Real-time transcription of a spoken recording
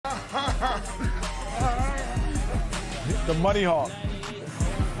The Money Hawk.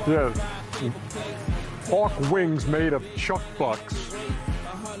 Yeah. Hawk wings made of Chuck Bucks.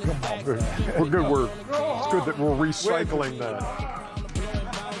 Come on, baby. We're good. It's good that we're recycling that.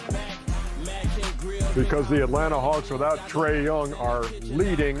 Because the Atlanta Hawks, without Trae Young, are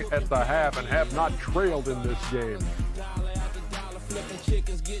leading at the half and have not trailed in this game.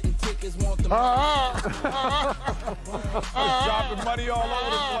 Dropping money all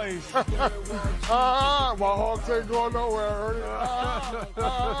over the place. My Hawks ain't going nowhere,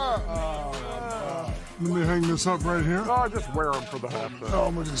 Let me hang this up right here. Oh, just wear them for the halftime. No,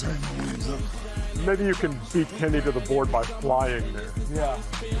 I'm going to just hang the wings up. Maybe you can beat Kenny to the board by flying there. Yeah.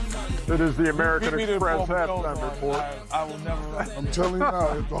 It is the American Beat me to Express the halftime report. I will never. I'm telling you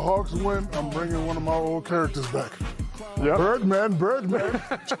now, if the Hawks win, I'm bringing one of my old characters back. Yep. Birdman.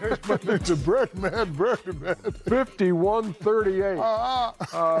 Change my name to Birdman.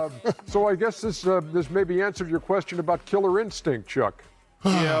 51-38. So I guess this maybe answered your question about killer instinct, Chuck.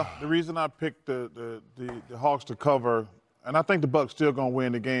 Yeah, the reason I picked the Hawks to cover, and I think the Bucks still going to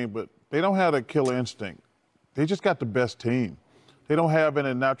win the game, but they don't have a killer instinct. They just got the best team. They don't have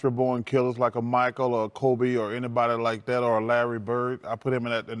any natural-born killers like a Michael or a Kobe or anybody like that, or a Larry Bird. I put him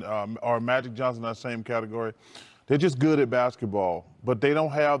in that, or Magic Johnson in that same category. They're just good at basketball, but they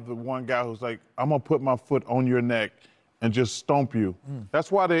don't have the one guy who's like, I'm going to put my foot on your neck and just stomp you.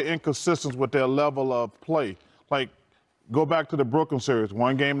 That's why they're inconsistent with their level of play. Like, go back to the Brooklyn series.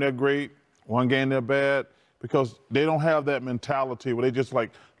 One game they're great, one game they're bad, because they don't have that mentality where they just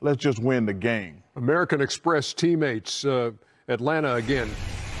like, let's just win the game. American Express teammates, Atlanta again,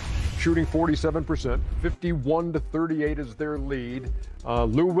 shooting 47%, 51-38 is their lead.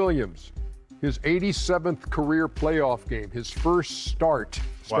 Lou Williams, his 87th career playoff game, his first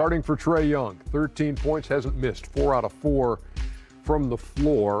starting for Trae Young. 13 points, hasn't missed, 4 out of 4 from the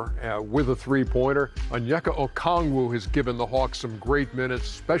floor with a three-pointer. Onyeka Okongwu has given the Hawks some great minutes,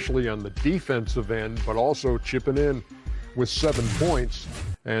 especially on the defensive end, but also chipping in with 7 points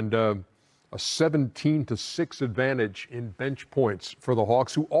and a 17-6 advantage in bench points for the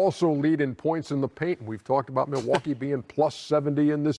Hawks, who also lead in points in the paint. We've talked about Milwaukee being plus 70 in this